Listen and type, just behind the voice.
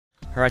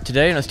Alright,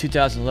 today in this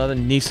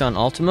 2011 Nissan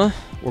Altima,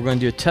 we're going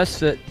to do a test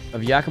fit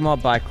of Yakima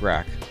Bike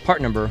Rack,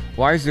 part number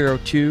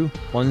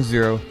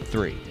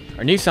Y02103.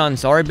 Our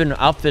Nissan's already been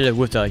outfitted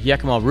with a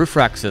Yakima Roof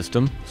Rack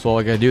system, so all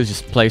we gotta do is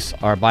just place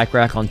our bike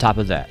rack on top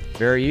of that.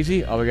 Very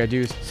easy. All we gotta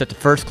do is set the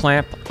first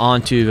clamp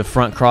onto the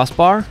front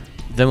crossbar,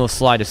 then we'll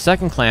slide the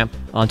second clamp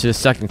onto the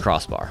second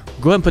crossbar.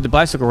 Go ahead and put the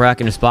bicycle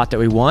rack in the spot that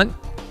we want,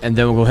 and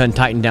then we'll go ahead and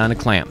tighten down the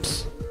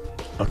clamps.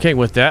 Okay,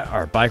 with that,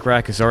 our bike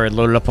rack is already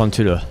loaded up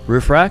onto the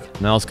roof rack.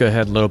 Now let's go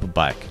ahead and load up a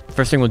bike.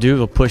 First thing we'll do,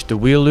 we'll push the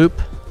wheel loop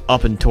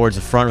up and towards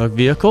the front of the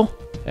vehicle,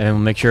 and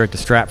we'll make sure that the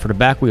strap for the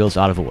back wheel is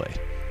out of the way.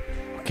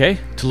 Okay,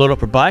 to load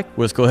up our bike,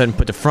 we'll just go ahead and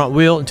put the front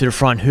wheel into the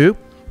front hoop.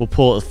 We'll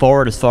pull it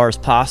forward as far as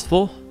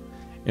possible,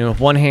 and with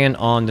one hand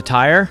on the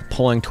tire,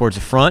 pulling towards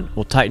the front,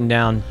 we'll tighten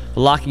down the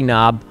locking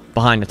knob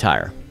behind the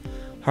tire.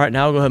 Alright,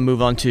 now we'll go ahead and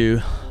move on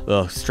to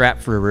the strap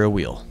for the rear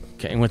wheel.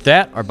 Okay, and with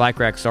that, our bike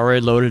rack's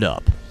already loaded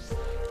up.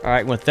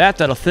 Alright, with that,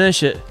 that'll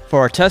finish it for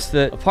our test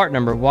fit of part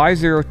number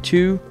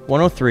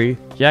Y02103,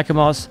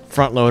 Yakima's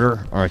front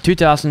loader, or a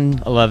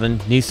 2011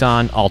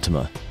 Nissan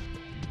Altima.